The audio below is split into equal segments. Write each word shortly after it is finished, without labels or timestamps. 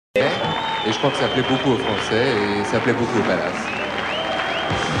Et je crois que ça plaît beaucoup aux Français et ça plaît beaucoup au Palace.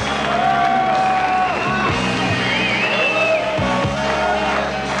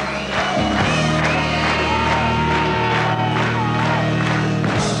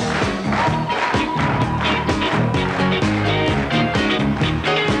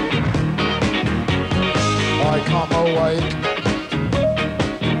 I come awake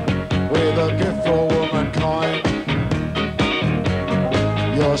with a gift for womankind.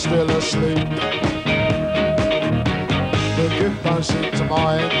 You're still asleep. The gift don't seem to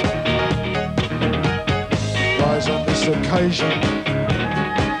mind. Rise on this occasion,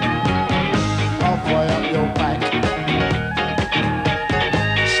 halfway up your back,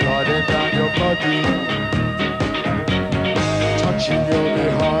 sliding down your body, touching your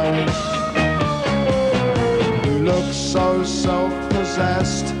behind. Look so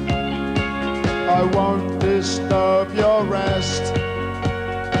self-possessed, I won't disturb your rest.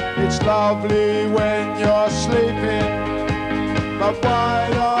 It's lovely when you're sleeping, but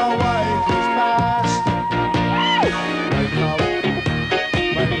wide awake is best. Wake up,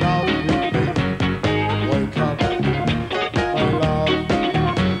 make love with me. Wake up, my love.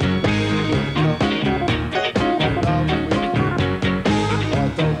 Wake up, my love with me. I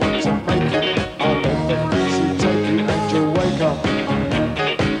don't want to make it, I'll let the fancy take you, and you wake up,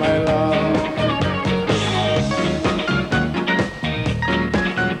 my love.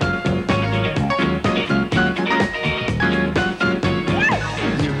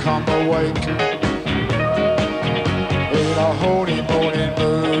 You come awake in a holy morning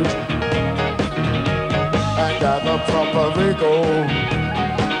mood and have a proper wriggle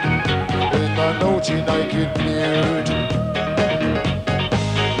in the naughty naked nude.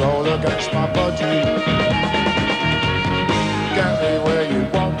 Roll against my body, get me where you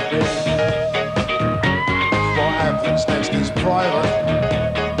want me. What happens next is private,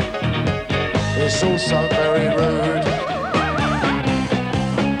 it's also very rude.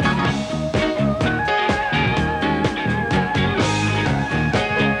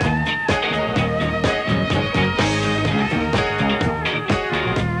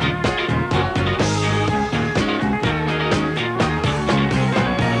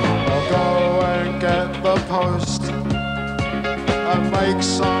 I'll go and get the post and make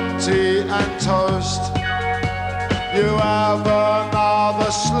some tea and toast. You have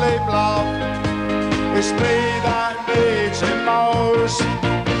another sleep, love. It's me that needs it most.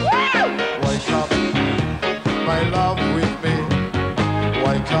 Wake up, my love, with me.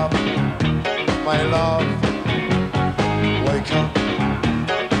 Wake up, my love. Wake up,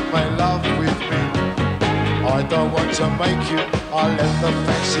 my love, with me. I don't want to make you, I'll let the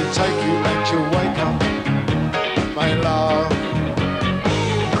fancy take you, and you wake up, my love.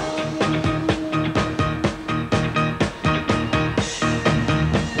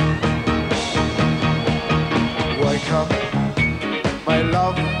 Wake up, my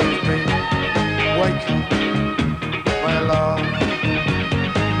love, with me. Wake up, my love.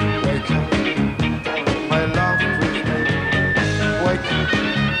 Wake up, my love, with me. Wake up,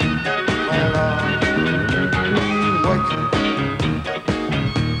 my love. Wake up,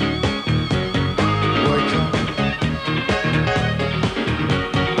 wake up,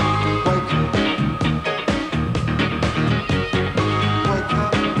 wake up, wake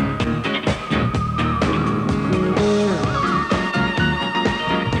up.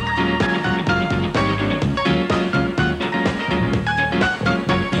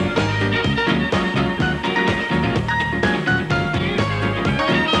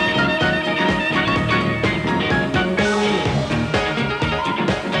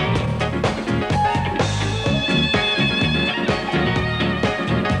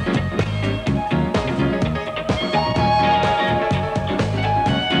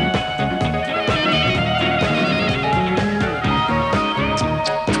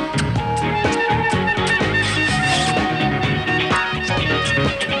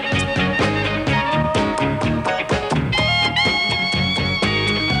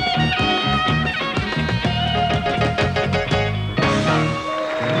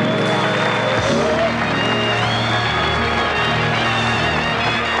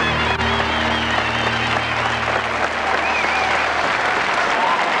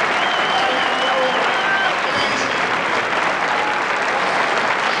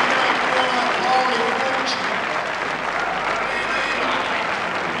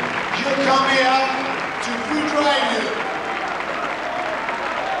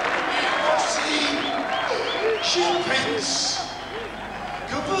 Cher Prince,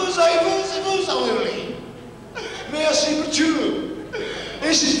 que vous avez merci for Julie.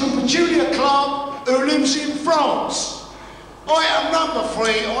 This is from Petunia Clark, who lives in France. Item number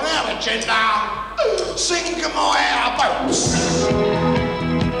 3 on bartender, sing my airboats.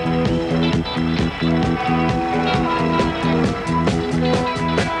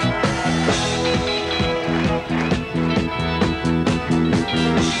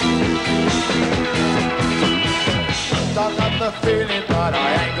 I got the feeling, but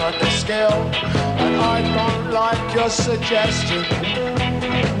I ain't got the skill, and I don't like your suggestion.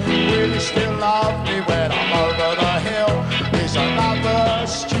 Will you still love me when I'm over the hill? Is another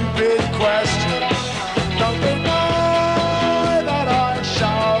stupid question. Don't deny that I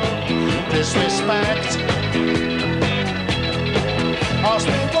show disrespect. Ask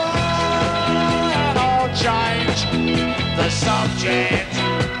me why, and I'll change the subject.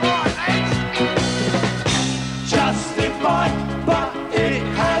 Justified, but it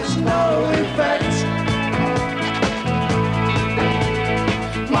has no effect.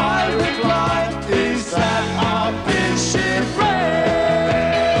 My reply is that I've been shipwrecked.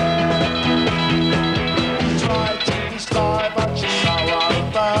 Try to describe, but you're so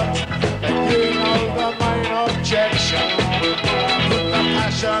overt, and you know the main objection. Put the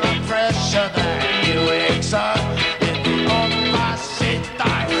passion and pressure that you exert in the opposite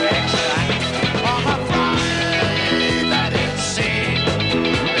direction. I'm afraid that it's seen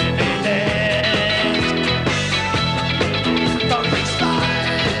in the end. Don't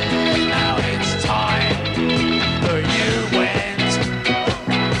explain now it's time for you went.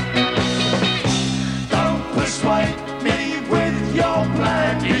 Don't persuade me with your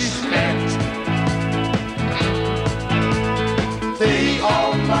blandishment. The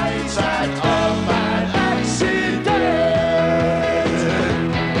old maid's had a bad accident.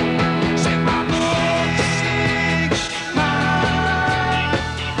 Sing my books, sing my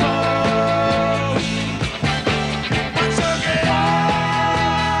books. Once again,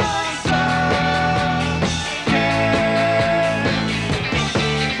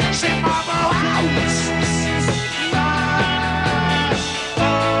 sing my books,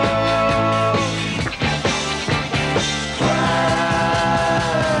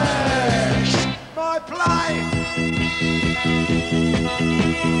 my play.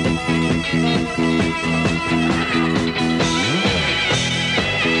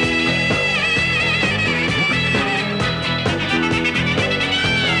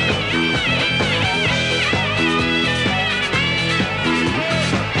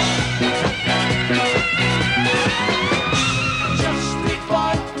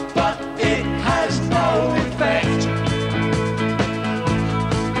 Justified, but it has no effect.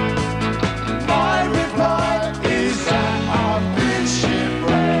 My reply is that I've been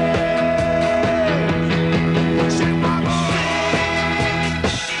shipwrecked. Sing my bones,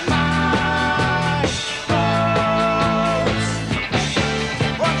 my bones.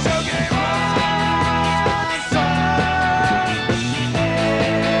 Once again, once again.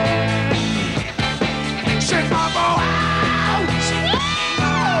 Sing my bones.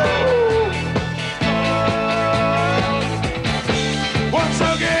 Once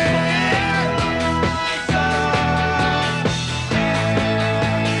again.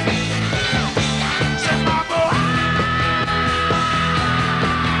 Sing my bones.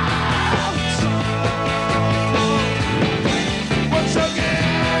 Once again.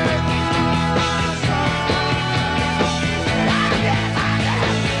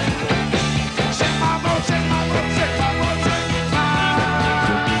 Sing my bones, sing my bones, sing my bones, sing my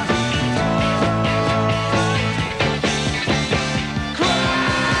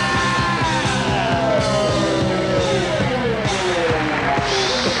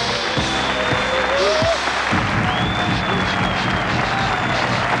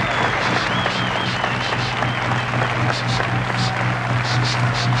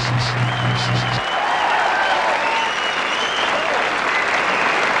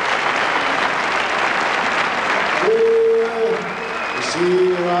You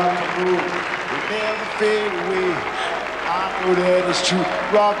see, rock and roll will never fade away. I know that it's true.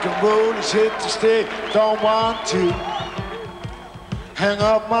 Rock and roll is here to stay. Don't want to hang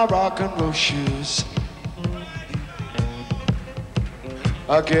up my rock and roll shoes.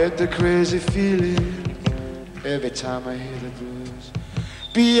 I get the crazy feeling every time I hear the blues.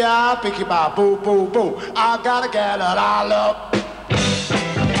 B.I. Bicky Bob, boo, boo, boo. I gotta get it all up.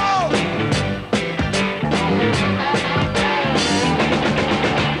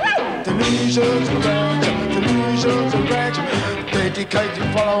 Delusions arrange, dedicated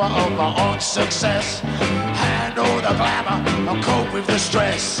follower of my own success. Handle the glamour, I cope with the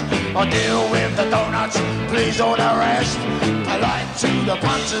stress. I deal with the donuts, please all the rest. Polite to the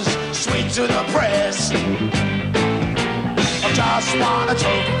punters, sweet to the press. I just want a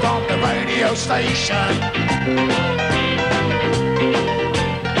trophy from the radio station.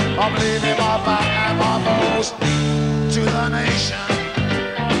 I'm leaving my back and my balls to the nation.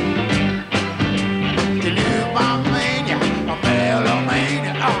 Delude my mania, my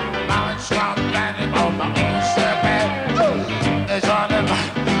melomania. Oh, now it's round landing on my own step. It's on the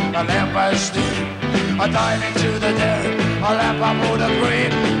I'll never sleep. I dive into the dirt, I'll lap up all the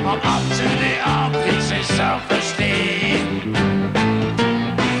green. I'm up to the armpits in self-esteem.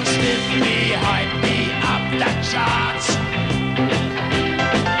 Slip me, hype me up the charts.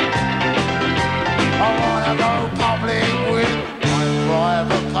 I wanna go public with my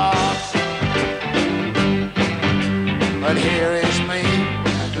private parts. But here is me,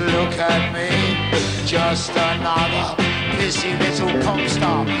 look at me, just another pissy little pop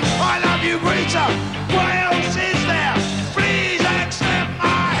star. I love you, Greta. What else is there? Please accept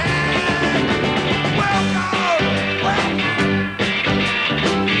my hand. Welcome, welcome.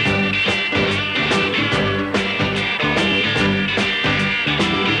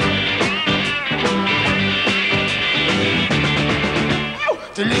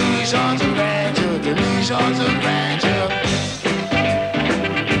 Delusions of grandeur, delusions of grandeur.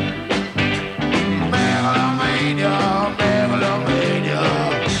 Megalomania, megalomania.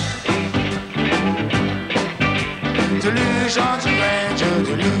 Delusions of grandeur,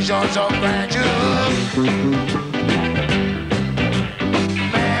 delusions of grandeur.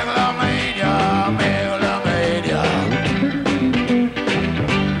 Megalomania, megalomania.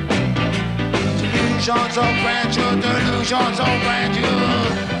 Delusions of grandeur, delusions of grandeur.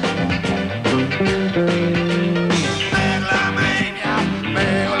 Megalomania,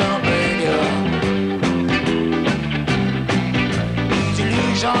 megalomania.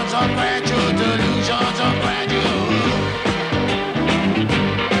 Delusions of grandeur, delusions of grandeur.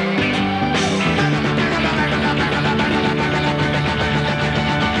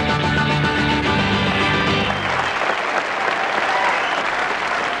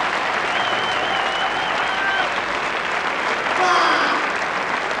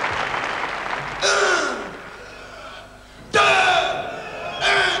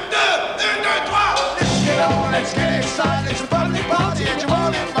 Let's get excited, it's a public party and you're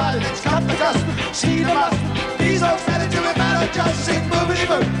all invited. Let's cut the dust, see the must. These old fellas do it matter, just sing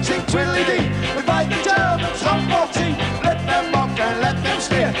boobity-boo, sing twiddly-dee. Invite the Germans, hot 14, let them mock and let them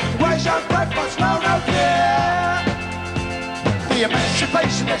sneer. Where's your breakfast, no fear. The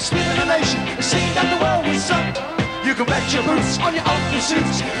emancipation that's sweeping the nation, the scene that the world was sung. You can bet your boots on your own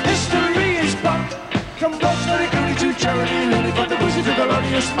pursuits, history is bumped. From Rosemary Cooney to Jeremy Looney, from the boozy to the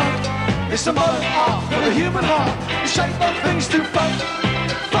loneliest monk. It's the modern art for the human heart, the shape of things to fun,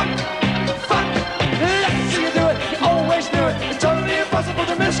 fun, fun. Let's see you do it, you always do it. It's totally impossible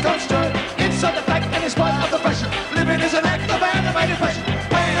to misconstrue it. Inside the fact and in spite of the pressure, living is an act of animated passion.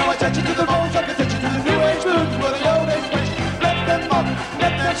 Pay no attention to the modes of contention, to the new age mood, for the old age passion. Let them mock,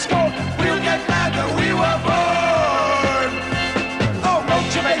 let them score, we'll get glad that we were born. Oh,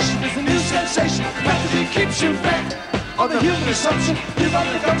 motivation is the new sensation, fantasy keeps you fed. On the human assumption, you got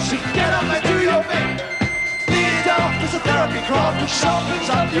the gumption, get up and do your thing. Being dark is a therapy craft which sharpens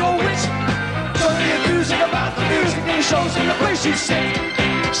up your wits. Totally amusing about the music and it shows in the place you sit.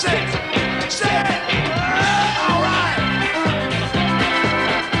 Sit, sit, all right.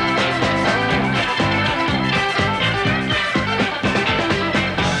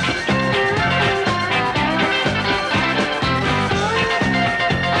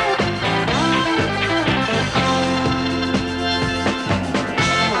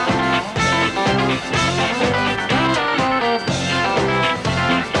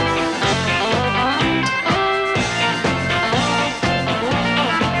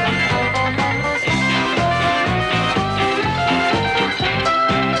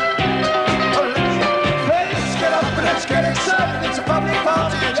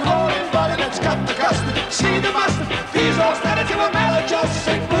 See the master, these all standards in a melody, just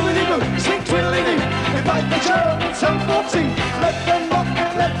sing boobity-boo, sing twiddly-dee. Invite the Germans, some 14, let them mock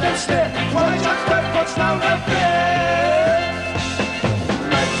and let them stare. Why just what's now no fear?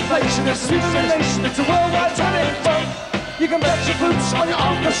 Emancipation is civilization, it's a worldwide turning fun. You can bet your boots on your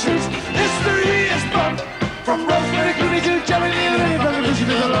own pursuits, history is fun. From Rosemary Clooney to Jerry Lee, from the boozy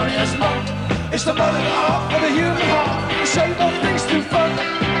to the loneliest monk. It's the modern art for the human heart, the shape of things to fun.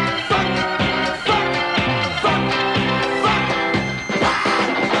 Fun.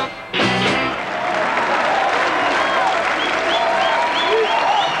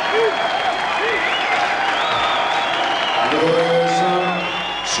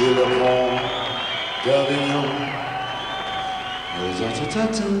 Sur le pont d'Avignon.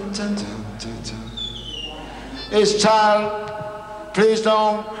 It's child, please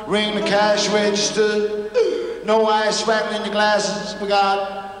don't ring the cash register. No ice rattling in your glasses, we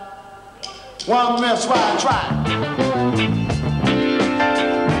got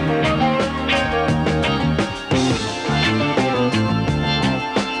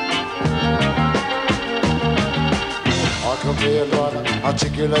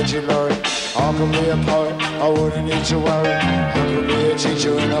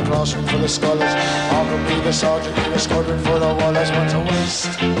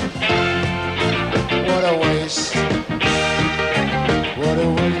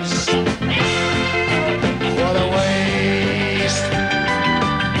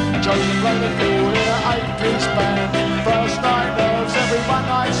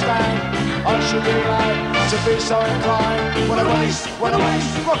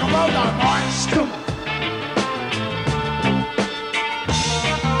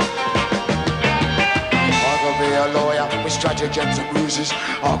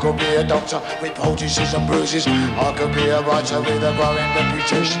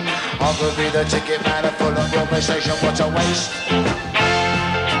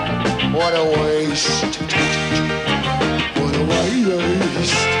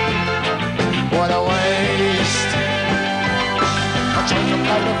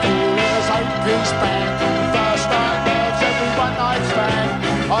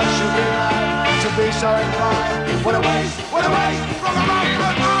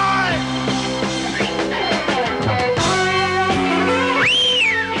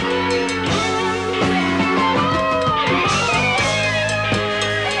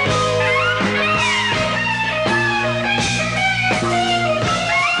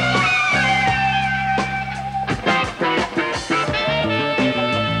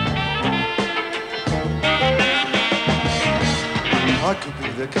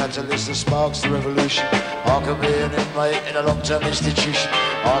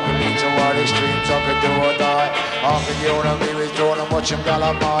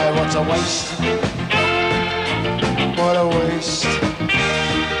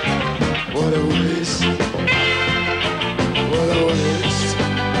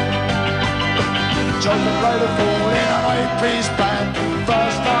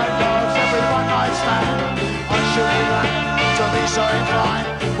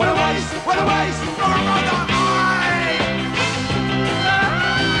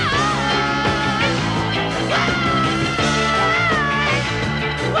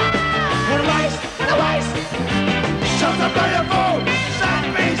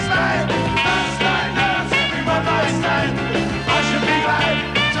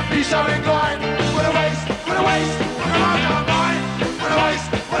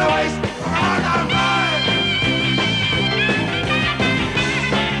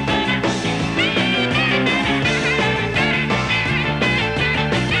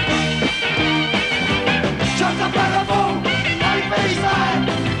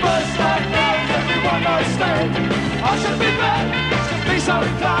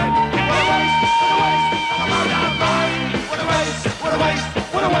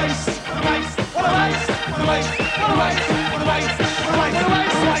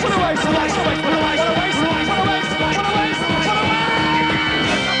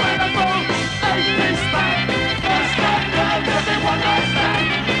room, ain't this man? First night round, every one night stand.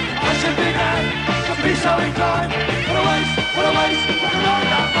 I should be there, to be so inclined. What a waste, what a waste, what a long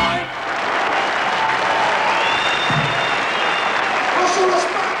out mine. What's all the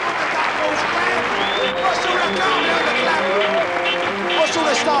smoke on the duckballs, man? What's all the calm on the clap? What's all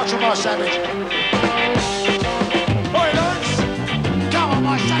the starch on my sandwich? Oi, Lawrence! Come on,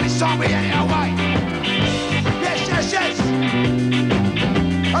 my son, it's time we get it away. Yes, yes, yes!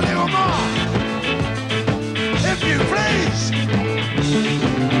 A little more! If you please!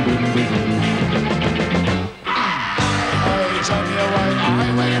 Hey, take me away, I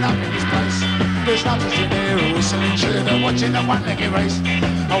ain't waking up in this place. There's nothing in here who is selling chilling and watching the one-legged race.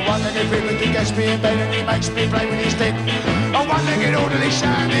 A one-legged feeling that gets me in bed and he makes me play with his dick. A one-legged orderly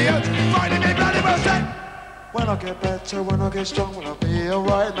shouting the earth, finding me bloody well said. When I get better, when I get strong, will I be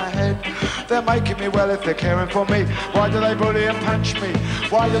alright in the head? They're making me well if they're caring for me. Why do they bully and punch me?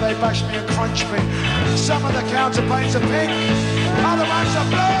 Why do they bash me and crunch me? Some of the counterpaints are pink, other ones are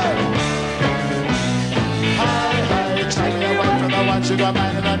blue. Hey, take me away from the ones who got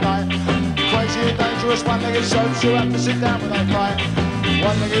mad in the night. Crazy and dangerous one-legged soaps who have to sit down when they fight.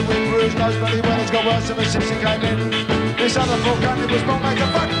 One-legged wind bruised knows bloody well it's got worse ever since he came in. This other poor country was born like a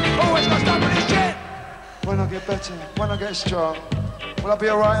fuck, always got stuck with his shit. When I get better, when I get strong, will I be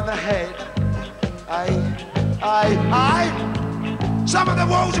alright in the head? Aye. Some of the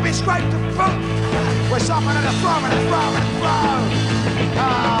walls have been scraped and full. We're someone at a throw and a throw and a throw.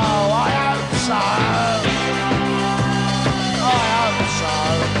 Oh, I hope so. I hope so.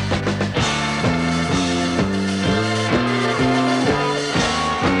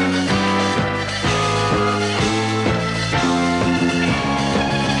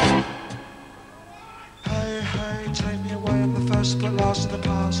 blast in the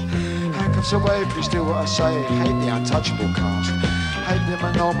past. Handcuffs away, please do what I say. Hate the untouchable cast. Hate them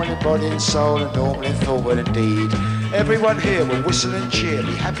are normal in body and soul and normal in thought and deed. Everyone here will whistle and cheer,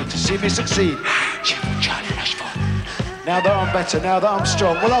 be happy to see me succeed. Now that I'm better, now that I'm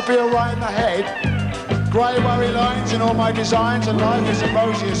strong, will I be alright in the head? Grey worry lines in all my designs, and life is a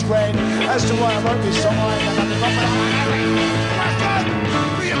rosiest red. As to why I wrote this song, I ain't got nothing wrong with it.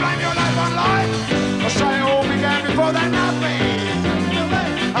 Do you blame your life on life? I say it all began before that nothing.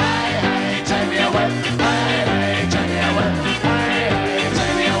 Hey, hey, take me away. Hey, hey, take me away. Hey, hey,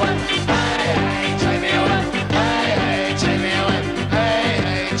 take me away. Hey, hey, take me away. Hey, hey, take me away. Hey,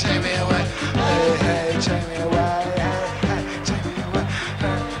 hey, take me away. Hey, hey, take me away.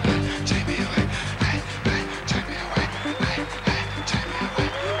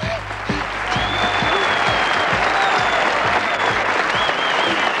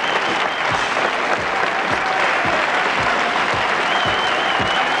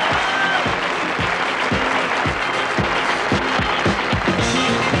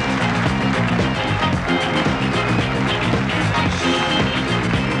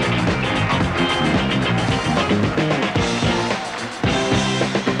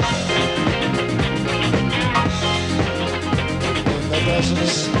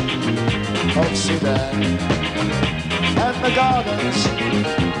 Of Sudan and the gardens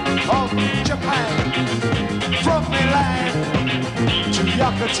of Japan, from Milan to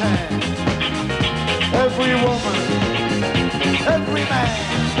Yucatan, every woman, every man,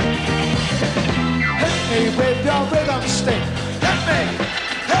 hit me with your rhythm stick, hit me,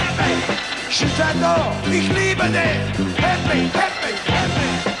 shoot that door, ich liebe dich, hit me,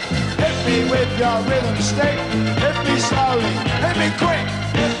 hit me with your rhythm stick, hit me slowly, hit me quick,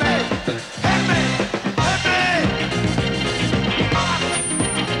 hit me.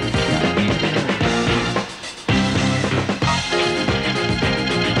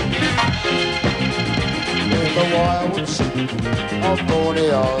 The wilds of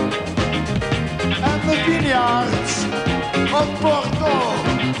Borneo and the vineyards of Bordeaux,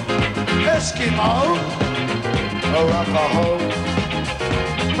 Eskimo, Arapaho,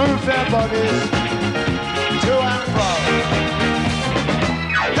 move their bodies to and fro.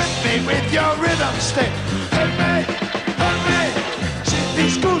 Hit me with your rhythm stick, hit me, Sydney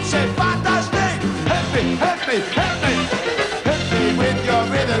School said fantastic, hit me, with your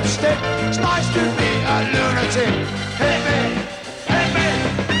rhythm stick, it's nice to be a lunatic. Hit me, hit me,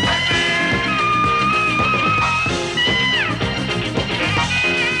 hit me.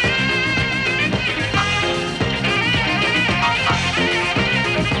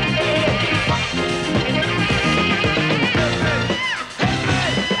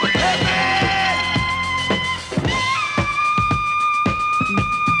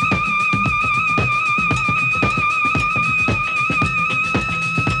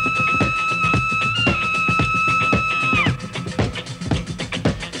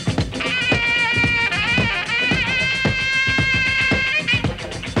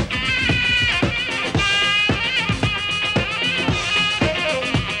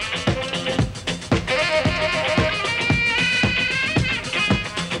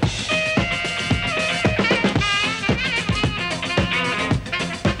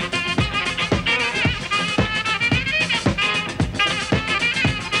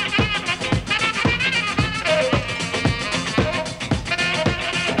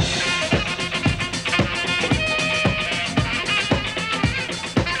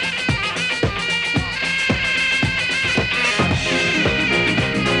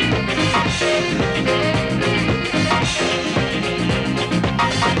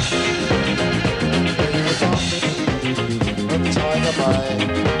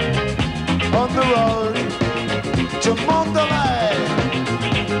 On the road to Mondelez,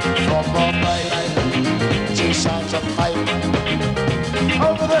 from Bombay to Santa Fe,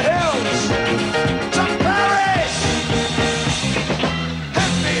 over the hills to Paris.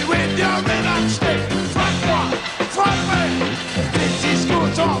 Hit me with your rhythm stick, front me. This is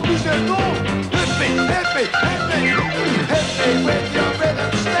good time, who's the door? Hit me with your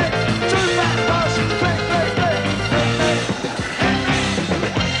rhythm stick. Too fat person, click.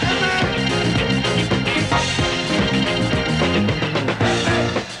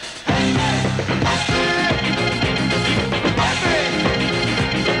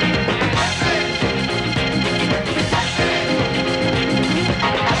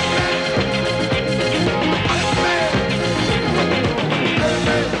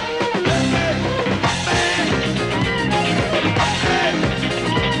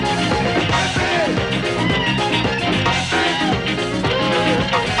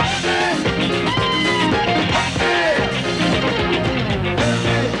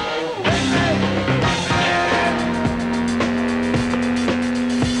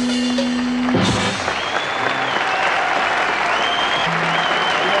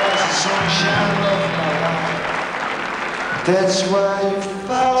 That's why you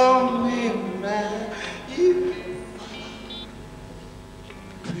follow me, man. You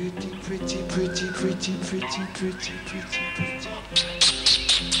pretty, pretty, pretty, pretty, pretty, pretty, pretty, pretty.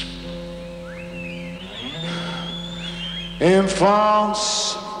 In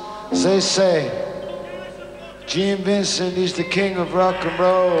France, they say Jim Vincent is the king of rock and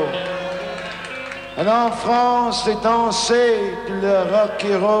roll. And en France, they dansaient le rock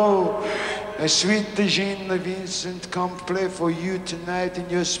and roll. And sweet Jim Vincent, come play for you tonight in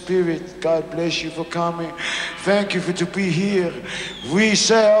your spirit. God bless you for coming. Thank you for to be here. We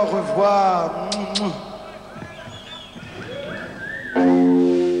say au revoir.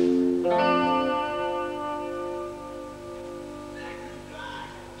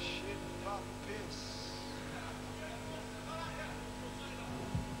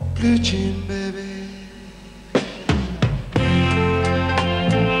 Blue jean, baby.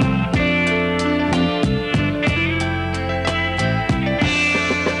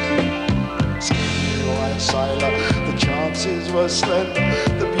 Skinny white sailor, the chances were slim,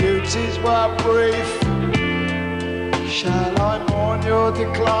 the beauties were brief. Shall I mourn your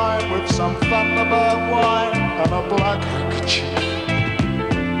decline with some Thunderbird wine and a black handkerchief?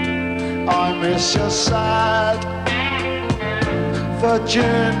 I miss your sad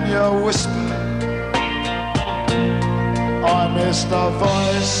Virginia whisper. I miss the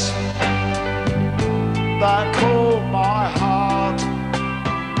voice that called my heart.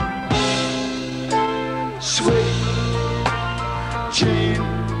 Sweet Jean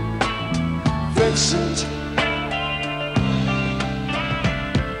Vincent,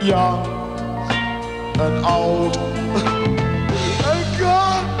 young and old. Oh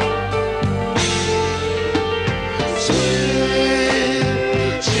God.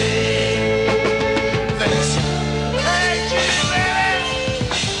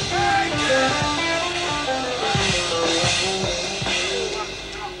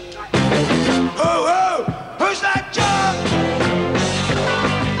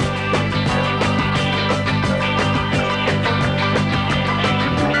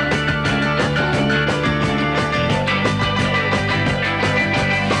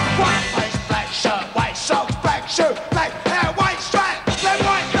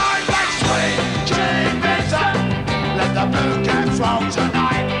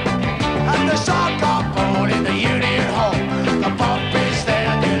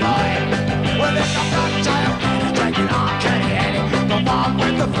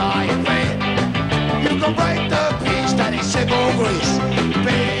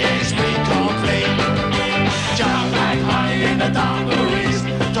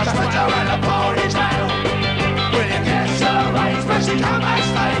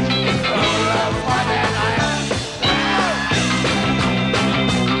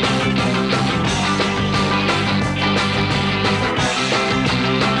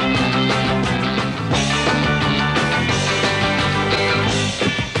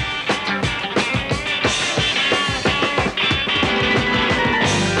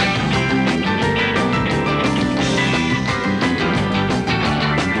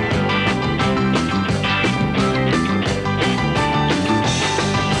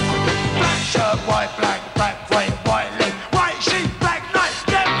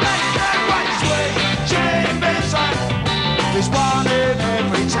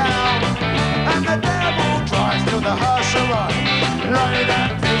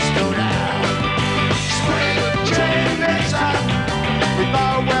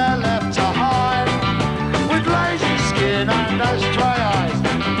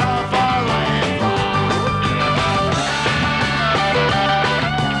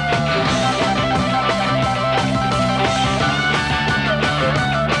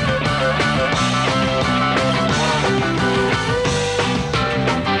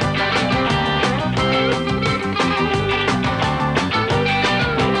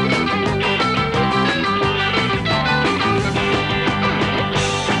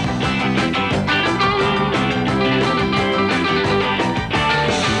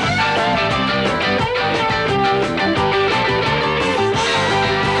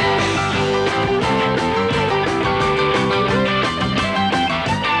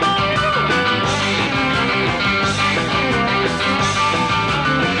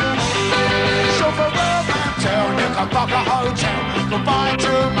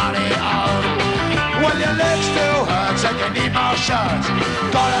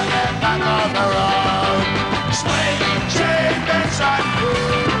 Gotta get back on the road. Sweet Jean Vincent.